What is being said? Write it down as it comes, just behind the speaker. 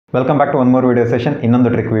Welcome back to one more video session. ಇನ್ನೊಂದು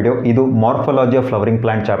trick video. ಇದು morphology of flowering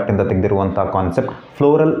plant ಚಾಪ್ಟರಿಂದ ತೆಗೆದಿರುವಂಥ concept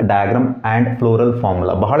floral diagram and floral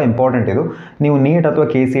formula. ಬಹಳ important ಇದು. ನೀವು neat ಅಥವಾ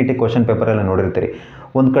KCET question ಪೇಪರಲ್ಲಿ ನೋಡಿರ್ತೀರಿ.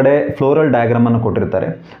 ಒಂದು ಕಡೆ ಫ್ಲೋರಲ್ ಡಯಾಗ್ರಾಮನ್ನು ಕೊಟ್ಟಿರ್ತಾರೆ,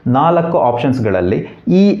 4 ಆಪ್ಷನ್ಸ್ಗಳಲ್ಲಿ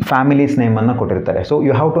ಈ ಫ್ಯಾಮಿಲೀಸ್ ನೇಮನ್ನು ಕೊಟ್ಟಿರ್ತಾರೆ. So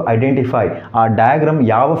you have to identify ಆ ಡಯಾಗ್ರಾಮ್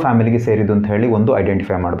ಯಾವ ಫ್ಯಾಮಿಲಿಗೆ ಸೇರಿದ್ದು ಅಂತ ಹೇಳಿ ಒಂದು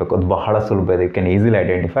ಐಡೆಂಟಿಫೈ ಮಾಡಬೇಕು. ಅದು ಬಹಳ ಸುಲಭ ಇದೆ, ಯು ಕ್ಯಾನ್ ಈಸಿಲಿ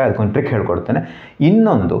ಐಡೆಂಟಿಫೈ. ಅದಕ್ಕೊಂದು ಟ್ರಿಕ್ ಹೇಳ್ಕೊಡ್ತೇನೆ.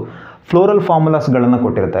 ಇನ್ನೊಂದು ಫ್ಲೋರಲ್ ಫಾರ್ಮುಲಾಸ್ಗಳನ್ನು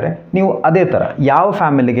ಕೊಟ್ಟಿರ್ತಾರೆ, ನೀವು ಅದೇ ಥರ ಯಾವ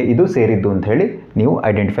ಫ್ಯಾಮಿಲಿಗೆ ಇದು ಸೇರಿದ್ದು ಅಂತ ಹೇಳಿ ನೀವು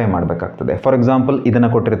ಐಡೆಂಟಿಫೈ ಮಾಡಬೇಕಾಗ್ತದೆ. ಫಾರ್ ಎಕ್ಸಾಂಪಲ್ ಇದನ್ನು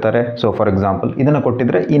ಕೊಟ್ಟಿರ್ತಾರೆ. ಸೊ ಫಾರ್ ಎಕ್ಸಾಂಪಲ್ ಇದನ್ನು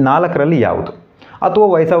ಕೊಟ್ಟಿದ್ದರೆ ಈ 4ರಲ್ಲಿ ಯಾವುದು, ಅಥವಾ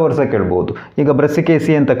ವೈಸ ವರ್ಷ ಕೇಳ್ಬೋದು. ಈಗ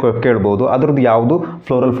ಬ್ರೆಸಿಕೇಸಿ ಅಂತ ಕೇಳ್ಬೋದು, ಅದ್ರದ್ದು ಯಾವುದು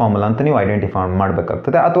ಫ್ಲೋರಲ್ ಫಾರ್ಮುಲಾ ಅಂತ ನೀವು ಐಡೆಂಟಿಫೈ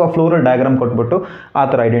ಮಾಡಬೇಕಾಗ್ತದೆ. ಅಥವಾ ಫ್ಲೋರಲ್ ಡಯಾಗ್ರಾಮ್ ಕೊಟ್ಬಿಟ್ಟು ಆ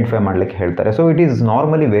ಥರ ಐಡೆಂಟಿಫೈ ಮಾಡಲಿಕ್ಕೆ ಹೇಳ್ತಾರೆ. So it is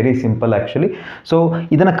normally very simple actually. So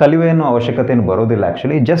ಇದನ್ನು ಕಲಿಯುವೇನೋ ಅವಶ್ಯಕತೆಯನ್ನು ಬರೋದಿಲ್ಲ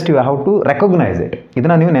actually. Just you have to recognise it.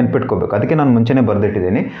 ಇದನ್ನು ನೀವು ನೆನ್ಪಿಟ್ಕೋಬೇಕು. ಅದಕ್ಕೆ ನಾನು ಮುಂಚೆನೇ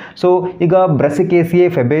ಬರೆದಿಟ್ಟಿದ್ದೀನಿ. ಸೊ ಈಗ ಬ್ರೆಸಿಕೇಸಿಯೇ,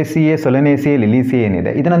 ಫೆಬೇಸಿಯೇ, ಸೊಲೆನೇಸಿಯೇ, ಲಿಲಿಸಿಯೇ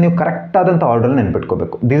ಏನಿದೆ, ಇದನ್ನು ನೀವು ಕರೆಕ್ಟಾದಂಥ order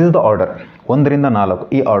ನೆನ್ಪಿಟ್ಕೋಬೇಕು. This is the order, 1 ರಿಂದ 4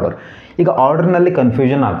 ಈ ಆರ್ಡರ್. ಈಗ ಆರ್ಡರ್ನಲ್ಲಿ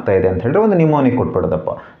ಕನ್ಫ್ಯೂಷನ್ ಆಗ್ತಾ ಇದೆ ಅಂತ ಹೇಳಿದ್ರೆ ಒಂದು ನಿಮೋನಿಕ್ ಕೊಟ್ಬಿಡೋದಪ್ಪ.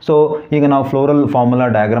 ಸೊ ಈಗ ನಾವು ಫ್ಲೋರಲ್ ಫಾರ್ಮುಲಾ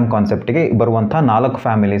ಡಯಾಗ್ರಾಮ್ ಕಾನ್ಸೆಪ್ಟಿಗೆ ಬರುವಂಥ 4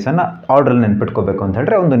 ಫ್ಯಾಮಿಲೀಸನ್ನು ಆರ್ಡ್ರಲ್ಲಿ ನೆನ್ಪಿಟ್ಕೋಬೇಕು ಅಂತ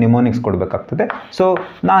ಹೇಳಿದ್ರೆ ಒಂದು ನಿಮೋನಿಕ್ಸ್ ಕೊಡಬೇಕಾಗ್ತದೆ. ಸೊ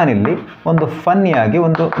ನಾನಿಲ್ಲಿ ಒಂದು ಫನ್ನಿಯಾಗಿ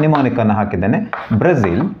ಒಂದು ನಿಮೋನಿಕ್ಕನ್ನು ಹಾಕಿದ್ದೇನೆ.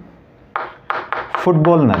 ಬ್ರೆಜಿಲ್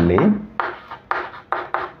ಫುಟ್ಬಾಲ್ನಲ್ಲಿ,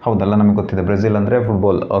 ಹೌದಲ್ಲ, ನಮಗೆ ಗೊತ್ತಿದೆ ಬ್ರೆಜಿಲ್ ಅಂದರೆ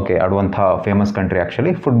ಫುಟ್ಬಾಲ್ ಓಕೆ ಆಡುವಂಥ ಫೇಮಸ್ ಕಂಟ್ರಿ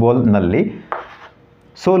ಆ್ಯಕ್ಚುಲಿ. ಫುಟ್ಬಾಲ್ನಲ್ಲಿ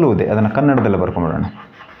ಸೋಲುವುದೇ, ಅದನ್ನು ಕನ್ನಡದಲ್ಲೇ ಬರ್ಕೊಂಬಿಡೋಣ.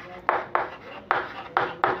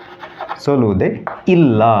 ಸೋಲುವುದೇ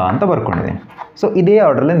ಇಲ್ಲ ಅಂತ ಬರ್ಕೊಂಡಿದ್ದೀನಿ. ಸೊ ಇದೇ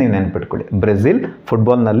ಆರ್ಡ್ರಲ್ಲಿ ನೀವು ನೆನ್ಪಿಟ್ಕೊಳ್ಳಿ. ಬ್ರೆಜಿಲ್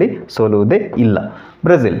ಫುಟ್ಬಾಲ್ನಲ್ಲಿ ಸೋಲುವುದೇ ಇಲ್ಲ.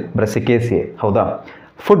 ಬ್ರೆಜಿಲ್ ಬ್ರೆಸಿಕೇಸಿಯೇ, ಹೌದಾ.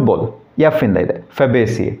 ಫುಟ್ಬಾಲ್ ಎಫ್ ಇಂದ ಇದೆ,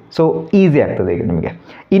 ಫೆಬೇಸಿಯೇ. ಸೊ ಈಸಿ ಆಗ್ತದೆ ಈಗ ನಿಮಗೆ.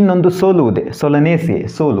 ಇನ್ನೊಂದು ಸೋಲುವುದೇ, ಸೊಲನೇಸಿಯೇ,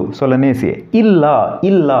 ಸೋಲು ಸೊಲನೇಸಿಯೇ. ಇಲ್ಲ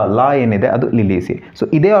ಇಲ್ಲ ಲಾ ಏನಿದೆ ಅದು ಲಿಲಿಸಿಯೇ. ಸೊ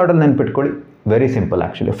ಇದೇ ಆರ್ಡರ್ ನೆನ್ಪಿಟ್ಕೊಳ್ಳಿ. Very simple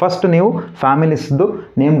actually. ಫಸ್ಟ್ ನೀವು ಫ್ಯಾಮಿಲೀಸ್ದು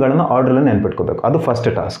ನೇಮ್ಗಳನ್ನು ಆರ್ಡ್ರಲ್ಲಿ ನೆನ್ಪಿಟ್ಕೋಬೇಕು. ಅದು ಫಸ್ಟ್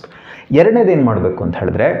ಟಾಸ್ಕ್. ಎರಡನೇದು ಏನು ಮಾಡಬೇಕು ಅಂತ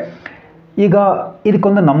ಹೇಳಿದ್ರೆ, ಈಗ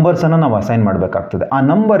ಇದಕ್ಕೊಂದು ನಂಬರ್ಸನ್ನು ನಾವು ಅಸೈನ್ ಮಾಡಬೇಕಾಗ್ತದೆ. ಆ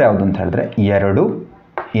ನಂಬರ್ ಯಾವುದು ಅಂತ ಹೇಳಿದ್ರೆ 2,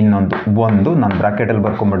 ಇನ್ನೊಂದು 1. ನಾನು ಬ್ರಾಕೆಟಲ್ಲಿ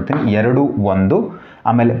ಬರ್ಕೊಂಡ್ಬಿಡ್ತೀನಿ. 2, 1,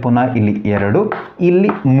 ಆಮೇಲೆ ಪುನಃ ಇಲ್ಲಿ 2, ಇಲ್ಲಿ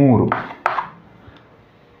 3,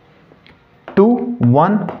 2,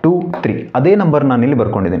 1, 2, 3. ಅದೇ ನಂಬರ್ ನಾನು ಇಲ್ಲಿ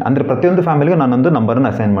ಬರ್ಕೊಂಡಿದ್ದೀನಿ. ಅಂದರೆ ಪ್ರತಿಯೊಂದು ಫ್ಯಾಮಿಲಿಗೂ ನಾನೊಂದು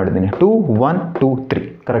ನಂಬರನ್ನು ಅಸೈನ್ ಮಾಡಿದ್ದೀನಿ. 2, 1, 2, 3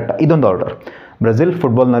 ಕರೆಕ್ಟಾ. ಇದೊಂದು ಆರ್ಡರ್. ಬ್ರೆಜಿಲ್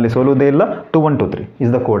ಫುಟ್ಬಾಲ್ನಲ್ಲಿ ಸೋಲುವುದೇ ಇಲ್ಲ. 2, 1, 2, 3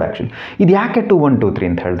 ಇಸ್ ದ ಕೋಡ್ ಆ್ಯಕ್ಚುಲಿ. ಇದು ಯಾಕೆ 2, 1, 2, 3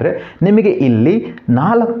 ಅಂತ ಹೇಳಿದ್ರೆ, ನಿಮಗೆ ಇಲ್ಲಿ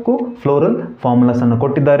 4 ಫ್ಲೋರಲ್ ಫಾರ್ಮುಲಾಸನ್ನು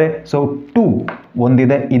ಕೊಟ್ಟಿದ್ದಾರೆ. ಸೊ 2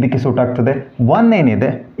 ಒಂದಿದೆ, ಇದಕ್ಕೆ ಸೂಟ್ ಆಗ್ತದೆ. 1 ಏನಿದೆ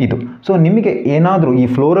ಇದು. ಸೊ ನಿಮಗೆ ಏನಾದರೂ ಈ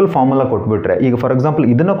ಫ್ಲೋರಲ್ ಫಾರ್ಮುಲಾ ಕೊಟ್ಬಿಟ್ರೆ, ಈಗ ಫಾರ್ ಎಕ್ಸಾಂಪಲ್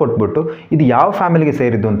ಇದನ್ನು ಕೊಟ್ಬಿಟ್ಟು ಇದು ಯಾವ ಫ್ಯಾಮಿಲಿಗೆ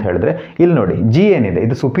ಸೇರಿದ್ದು ಅಂತ ಹೇಳಿದ್ರೆ, ಇಲ್ಲಿ ನೋಡಿ ಜಿ ಏನಿದೆ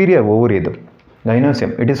ಇದು ಸುಪೀರಿಯರ್ ಓವರಿ. ಇದು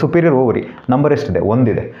ಗೈನೋಸಿಯಮ್, it is superior ovary. Number ಎಷ್ಟಿದೆ? 1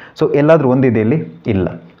 ಇದೆ. ಸೊ ಎಲ್ಲಾದರೂ ಒಂದಿದೆ ಇಲ್ಲಿ? ಇಲ್ಲ.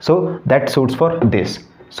 So that suits for this.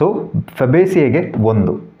 So ಫೆಬೇಸಿಯೆಗೆ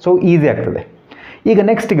 1. So easy ಆಗ್ತದೆ. ಈಗ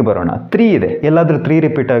ನೆಕ್ಸ್ಟಿಗೆ ಬರೋಣ. 3 ಇದೆ, ಎಲ್ಲಾದರೂ 3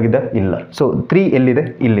 ರಿಪೀಟ್ ಆಗಿದೆ? ಇಲ್ಲ. ಸೊ 3 ಎಲ್ಲಿದೆ?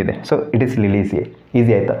 ಇಲ್ಲಿದೆ. So it is ಲಿಲಿಸಿಯೇ.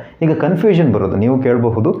 ಈಸಿ ಆಯಿತಾ? ಈಗ ಕನ್ಫ್ಯೂಷನ್ ಬರೋದು, ನೀವು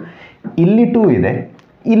ಕೇಳಬಹುದು ಇಲ್ಲಿ 2 ಇದೆ,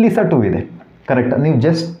 ಇಲ್ಲಿ ಸಹ 2 ಇದೆ. ಕರೆಕ್ಟಾ? ನೀವು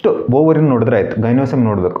ಜಸ್ಟ್ ಓವರಿನ ನೋಡಿದ್ರೆ ಆಯಿತು. ಗೈನೋಸಮ್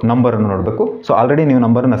ನೋಡಬೇಕು, ನಂಬರನ್ನು ನೋಡಬೇಕು. ಸೊ ಆಲ್ರೆಡಿ ನೀವು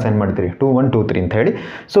ನಂಬರನ್ನು ಅಸೈನ್ ಮಾಡ್ತೀರಿ 2, 1, 2, 3 ಅಂತ ಹೇಳಿ.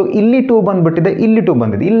 ಸೊ ಇಲ್ಲಿ 2 ಬಂದುಬಿಟ್ಟಿದೆ, ಇಲ್ಲಿ 2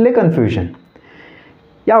 ಬಂದಿದೆ. ಇಲ್ಲೇ ಕನ್ಫ್ಯೂಷನ್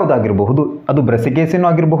ಯಾವುದಾಗಿರಬಹುದು. ಅದು ಬ್ರೆಸಿಕೇಸಿನೂ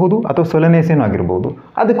ಆಗಿರಬಹುದು ಅಥವಾ ಸೊಲನೇಸಿನೂ ಆಗಿರಬಹುದು.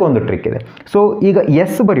 ಅದಕ್ಕೊಂದು ಟ್ರಿಕ್ ಇದೆ. ಸೊ ಈಗ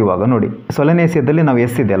ಎಸ್ ಬರೆಯುವಾಗ ನೋಡಿ, ಸೊಲನೇಸಿಯದಲ್ಲಿ ನಾವು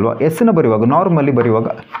ಎಸ್ ಇದೆ ಅಲ್ವಾ, ಎಸ್ನ ಬರೆಯುವಾಗ ನಾರ್ಮಲಿ ಬರೆಯುವಾಗ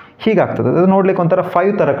ಹೀಗಾಗ್ತದೆ. ಅದು ನೋಡ್ಲಿಕ್ಕೆ ಒಂಥರ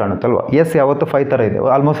 5 ಥರ ಕಾಣುತ್ತಲ್ವ. ಎಸ್ ಯಾವತ್ತು 5 ಥರ ಇದೆ,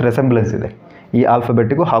 ಆಲ್ಮೋಸ್ಟ್ ರೆಸೆಂಬ್ಲೆನ್ಸ್ ಇದೆ ಈ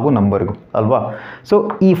ಆಲ್ಫಾಬೆಟಿಗೂ ಹಾಗೂ ನಂಬರ್ಗೂ ಅಲ್ವಾ. ಸೊ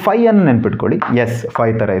ಈ 5 ಅನ್ನು ನೆನ್ಪಿಟ್ಕೊಳ್ಳಿ. ಎಸ್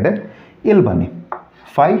 5 ಥರ ಇದೆ. ಇಲ್ಲಿ ಬನ್ನಿ,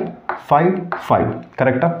 5, 5, 5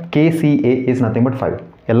 ಕರೆಕ್ಟಾ. KCA is nothing but 5.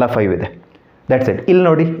 ಎಲ್ಲ 5 ಇದೆ. That's it. ಇಲ್ಲಿ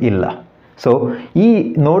ನೋಡಿ ಇಲ್ಲ. ಸೊ ಈ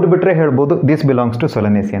ನೋಡಿಬಿಟ್ರೆ ಹೇಳ್ಬೋದು ದಿಸ್ ಬಿಲಾಂಗ್ಸ್ ಟು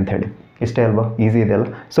ಸೊಲನೇಸಿ ಅಂತ ಹೇಳಿ. ಇಷ್ಟೇ ಅಲ್ವಾ? ಈಸಿ ಇದೆ ಅಲ್ಲ.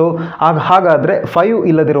 ಸೊ ಹಾಗಾದರೆ 5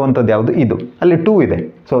 ಇಲ್ಲದಿರುವಂಥದ್ದು ಯಾವುದು? ಇದು. ಅಲ್ಲಿ 2 ಇದೆ.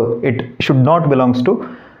 So it should not belongs to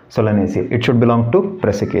Solanaceae, it should belong to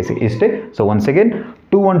Brassicaceae. ಇಷ್ಟೇ. ಸೊ ಒನ್ಸ್ ಅಗೇನ್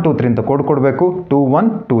 2, 1, 2, 3 ಅಂತ ಕೋಡ್ ಕೊಡಬೇಕು. 2, 1,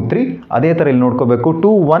 2, 3 ಅದೇ ಥರ ಇಲ್ಲಿ ನೋಡ್ಕೋಬೇಕು.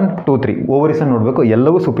 2, 1, 2, 3 ಓವರಿಸನ್ನು ನೋಡಬೇಕು.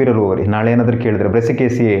 ಎಲ್ಲವೂ ಸುಪೀರಿಯರ್ ಓವರಿ. ನಾಳೆ ಏನಾದರೂ ಕೇಳಿದ್ರೆ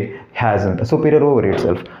ಬ್ರೆಸಿಕೇಸಿ ಹ್ಯಾಸ್ ಅಂತ, superior ovary it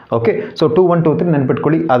self. Okay. So 2, 1, 2, 3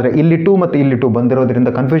 ನೆನ್ಪಿಟ್ಕೊಳ್ಳಿ. ಆದರೆ ಇಲ್ಲಿ 2 ಮತ್ತು ಇಲ್ಲಿ 2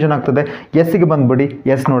 ಬಂದಿರೋದ್ರಿಂದ ಕನ್ಫ್ಯೂಷನ್ ಆಗ್ತದೆ. ಎಸ್ಸಿಗೆ ಬಂದುಬಿಡಿ.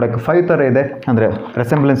 ಎಸ್ ನೋಡೋಕ್ಕೆ 5 ಥರ ಇದೆ, ಅಂದರೆ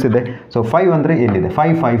ರೆಸೆಂಬ್ಲೆನ್ಸ್ ಇದೆ. ಸೊ 5 ಅಂದರೆ ಎಲ್ಲಿದೆ?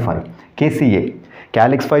 5, 5, 5 KCA.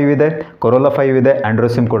 ಕ್ಯಾಲಿಕ್ಸ್ 5 ಇದೆ, ಕೊರೋಲಾ 5 ಇದೆ,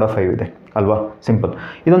 ಆಂಡ್ರೋಸಿಮ್ ಕೂಡ 5 ಇದೆ ಅಲ್ವಾ. ಸಿಂಪಲ್.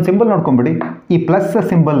 ಇದೊಂದು ಸಿಂಬಲ್ ನೋಡ್ಕೊಂಬಿಡಿ. ಈ ಪ್ಲಸ್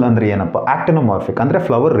ಸಿಂಬಲ್ ಅಂದರೆ ಏನಪ್ಪ? ಆಕ್ಟಿನೋಮಾರ್ಫಿಕ್, ಅಂದರೆ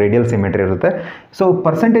ಫ್ಲವರ್ ರೇಡಿಯಲ್ ಸಿಮೆಟ್ರಿ ಇರುತ್ತೆ. ಸೊ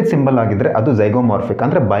ಪರ್ಸೆಂಟೇಜ್ ಸಿಂಬಲ್ ಆಗಿದ್ದರೆ ಅದು ಝೈಗೋಮಾರ್ಫಿಕ್,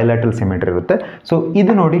 ಅಂದರೆ ಬೈಲ್ಯಾಟ್ರಲ್ ಸಿಮೆಟ್ರಿ ಇರುತ್ತೆ. ಸೊ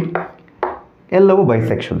ಇದು ನೋಡಿ ಎಲ್ಲವೂ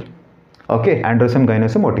ಬೈಸೆಕ್ಷುವಲ್. ಓಕೆ. ಆಂಡ್ರೋಸಿಮ್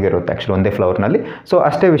ಗೈನೋಸಿಮ್ ಒಟ್ಟಿಗೆ ಇರುತ್ತೆ ಆ್ಯಕ್ಚುಲಿ ಒಂದೇ ಫ್ಲವರ್ನಲ್ಲಿ. ಸೊ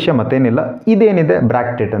ಅಷ್ಟೇ ವಿಷಯ, ಮತ್ತೇನಿಲ್ಲ. ಇದೇನಿದೆ?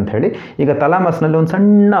 ಬ್ರಾಕ್ಟೆಟ್ ಅಂತ ಹೇಳಿ. ಈಗ ತಲಾಮಸ್ನಲ್ಲಿ ಒಂದು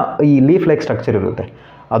ಸಣ್ಣ ಈ ಲೀಫ್ ಲೈಕ್ ಸ್ಟ್ರಕ್ಚರ್ ಇರುತ್ತೆ.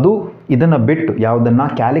 ಅದು ಇದನ್ನು ಬಿಟ್ಟು ಯಾವುದನ್ನು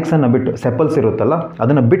ಕ್ಯಾಲಿಕ್ಸನ್ನು ಬಿಟ್ಟು ಸೆಪಲ್ಸ್ ಇರುತ್ತಲ್ಲ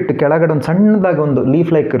ಅದನ್ನು ಬಿಟ್ಟು ಕೆಳಗಡೆ ಒಂದು ಸಣ್ಣದಾಗಿ ಒಂದು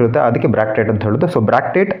ಲೀಫ್ ಲೈಕ್ ಇರುತ್ತೆ, ಅದಕ್ಕೆ ಬ್ರಾಕ್ಟೇಟ್ ಅಂತ ಹೇಳೋದು. ಸೊ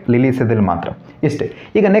ಬ್ರಾಕ್ಟೇಟ್ ಲಿಲಿಸಿಯಲ್ಲಿ ಮಾತ್ರ. ಇಷ್ಟೇ.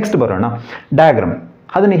 ಈಗ ನೆಕ್ಸ್ಟ್ ಬರೋಣ, ಡಯಾಗ್ರಾಮ್.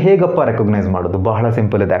 ಅದನ್ನು ಹೇಗಪ್ಪ ರೆಕಗ್ನೈಸ್ ಮಾಡೋದು? ಬಹಳ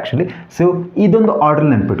ಸಿಂಪಲ್ ಇದೆ ಆ್ಯಕ್ಚುಲಿ. ಸೊ ಇದೊಂದು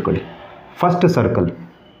ಆರ್ಡ್ರಲ್ಲಿ ನೆನ್ಪಿಟ್ಕೊಳ್ಳಿ. ಫಸ್ಟ್ ಸರ್ಕಲ್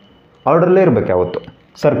ಆರ್ಡ್ರಲ್ಲೇ ಇರಬೇಕು ಯಾವತ್ತು,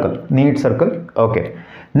 circle, neat circle. Okay.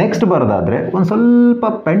 Next ಬರೋದಾದರೆ ಒಂದು ಸ್ವಲ್ಪ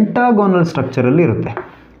ಪೆಂಟಾಗೋನಲ್ ಸ್ಟ್ರಕ್ಚರಲ್ಲಿ ಇರುತ್ತೆ.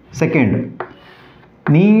 Second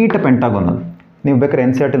neat pentagonal. ನೀವು ಬೇಕಾದ್ರೆ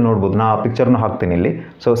NCERT ನೋಡ್ಬೋದು, ನಾ ಆ ಪಿಕ್ಚರ್ನ ಹಾಕ್ತೀನಿ ಇಲ್ಲಿ.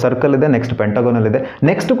 ಸೊ ಸರ್ಕಲ್ ಇದೆ, ನೆಕ್ಸ್ಟ್ ಪೆಂಟಾಗೋನಲ್ ಇದೆ,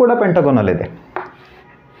 ನೆಕ್ಸ್ಟ್ ಕೂಡ ಪೆಂಟಾಗೋನಲ್ ಇದೆ.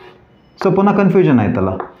 ಸೊ ಪುನಃ ಕನ್ಫ್ಯೂಷನ್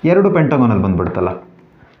ಆಯ್ತಲ್ಲ, ಎರಡು ಪೆಂಟಾಗೋನಲ್ ಬಂದುಬಿಡ್ತಲ್ಲ.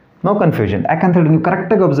 No confusion. ಯಾಕಂತೇಳಿ ನೀವು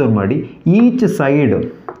ಕರೆಕ್ಟಾಗಿ ಅಬ್ಸರ್ವ್ ಮಾಡಿ, ಈಚ್ ಸೈಡ್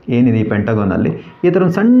ಏನಿದೆ ಈ ಪೆಂಟಾಗೋನಲ್ಲಿ ಈ ಥರ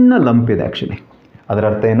ಒಂದು ಸಣ್ಣ ಲಂಪ್ ಇದೆ ಆ್ಯಕ್ಚುಲಿ. ಅದರ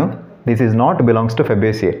ಅರ್ಥ ಏನು? This is not belongs to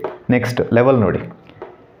ಫೆಬೇಸಿಯೆ. Next level ನೋಡಿ.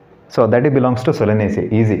 So that it belongs to ಸೊಲೆನೇಸಿಯೆ.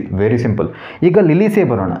 Easy, very simple. ಈಗ ಲಿಲಿಸಿಯೆ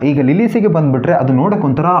ಬರೋಣ. ಈಗ ಲಿಲಿಸಿಗೆ ಬಂದುಬಿಟ್ರೆ ಅದು ನೋಡೋಕೆ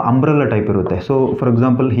ಒಂಥರ ಅಂಬ್ರೆಲ್ಲ ಟೈಪ್ ಇರುತ್ತೆ. ಸೊ ಫಾರ್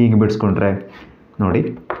ಎಕ್ಸಾಂಪಲ್ ಹೀಗೆ ಬಿಡಿಸ್ಕೊಂಡ್ರೆ ನೋಡಿ,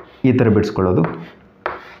 ಈ ಥರ ಬಿಡಿಸ್ಕೊಳ್ಳೋದು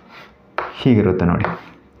ಹೀಗಿರುತ್ತೆ ನೋಡಿ.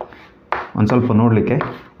 ಒಂದು ಸ್ವಲ್ಪ ನೋಡಲಿಕ್ಕೆ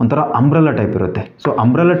ಒಂಥರ ಅಂಬ್ರೆಲ್ಲ ಟೈಪ್ ಇರುತ್ತೆ. ಸೊ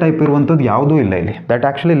ಅಂಬ್ರೆಲ್ಲ ಟೈಪ್ ಇರುವಂಥದ್ದು ಯಾವುದೂ ಇಲ್ಲ ಇಲ್ಲಿ. That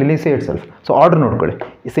actually ಲಿಲಿಸಿಯೆ it self. So order ನೋಡ್ಕೊಳ್ಳಿ,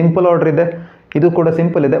 ಸಿಂಪಲ್ ಆರ್ಡರ್ ಇದೆ, ಇದು ಕೂಡ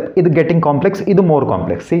ಸಿಂಪಲ್ ಇದೆ, ಇದು ಗೆಟಿಂಗ್ ಕಾಂಪ್ಲೆಕ್ಸ್, ಇದು more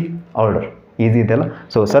complex. C order easy ಇದೆಯಲ್ಲ.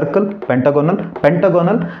 So circle,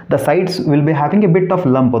 ಪೆಂಟಗೋನಲ್, the sides will be having A bit of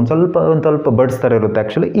lump, ಒಂದು ಸ್ವಲ್ಪ ಬಡ್ಸ್ ಥರ ಇರುತ್ತೆ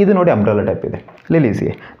ಆ್ಯಕ್ಚುಲಿ. ಇದು ನೋಡಿ ಅಂಬ್ರೆಲ್ಲ ಟೈಪ್ ಇದೆ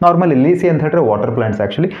ಲಿಲಿಸಿಯೆ. ನಾರ್ಮಲ್ ಲಿಲಿಸಿಯೆ ಅಂತ ಹೇಳಿದ್ರೆ water plants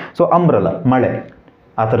actually. So umbrella ಮಳೆ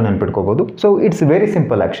ಆ ಥರ ನೆನ್ಪಿಟ್ಕೋಬೋದು. So it's very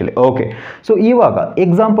simple actually. Okay. So ಇವಾಗ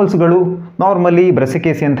ಎಕ್ಸಾಂಪಲ್ಸ್ಗಳು ನಾರ್ಮಲಿ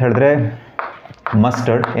ಬ್ರೆಸಿಕೇಸಿ ಅಂತ ಹೇಳಿದ್ರೆ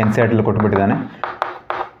ಮಸ್ಟರ್ಡ್, NCERT ಕೊಟ್ಬಿಟ್ಟಿದ್ದಾನೆ,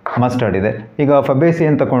 ಮಸ್ಟರ್ಡ್ ಇದೆ. ಈಗ ಫಬೇಸಿ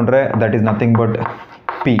ಅಂತ ತಗೊಂಡ್ರೆ ದಟ್ ಈಸ್ ನಥಿಂಗ್ ಬಟ್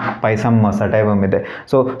ಪೈಸಮ್ ಸಟೈವಮ್ ಇದೆ.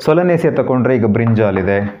 ಸೊ ಸೊಲನೇಸಿಯ ತಗೊಂಡ್ರೆ ಈಗ ಬ್ರಿಂಜಾಲ್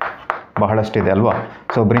ಇದೆ, ಬಹಳಷ್ಟಿದೆ ಅಲ್ವಾ.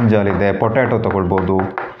 ಸೊ ಬ್ರಿಂಜಾಲ್ ಇದೆ, ಪೊಟ್ಯಾಟೊ ತೊಗೊಳ್ಬೋದು,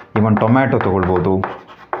 ಈವನ್ ಟೊಮ್ಯಾಟೊ ತೊಗೊಳ್ಬೋದು.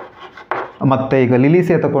 ಮತ್ತು ಈಗ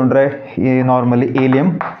ಲಿಲಿಸಿಯ ತಗೊಂಡ್ರೆ ಈ ನಾರ್ಮಲಿ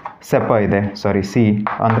ಏಲಿಯಮ್ ಸೆಪ ಇದೆ, ಸಿ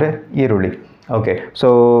ಅಂದರೆ ಈರುಳ್ಳಿ. Okay. So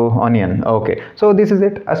onion. Okay. So this is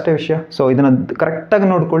it, ಅಷ್ಟೇ ವಿಷಯ. ಸೊ ಇದನ್ನು ಕರೆಕ್ಟಾಗಿ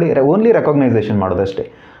ನೋಡ್ಕೊಳ್ಳಿ, only recognisation ಮಾಡೋದಷ್ಟೇ.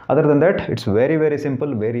 Other than that it's very very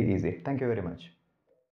simple, very easy. Thank you very much.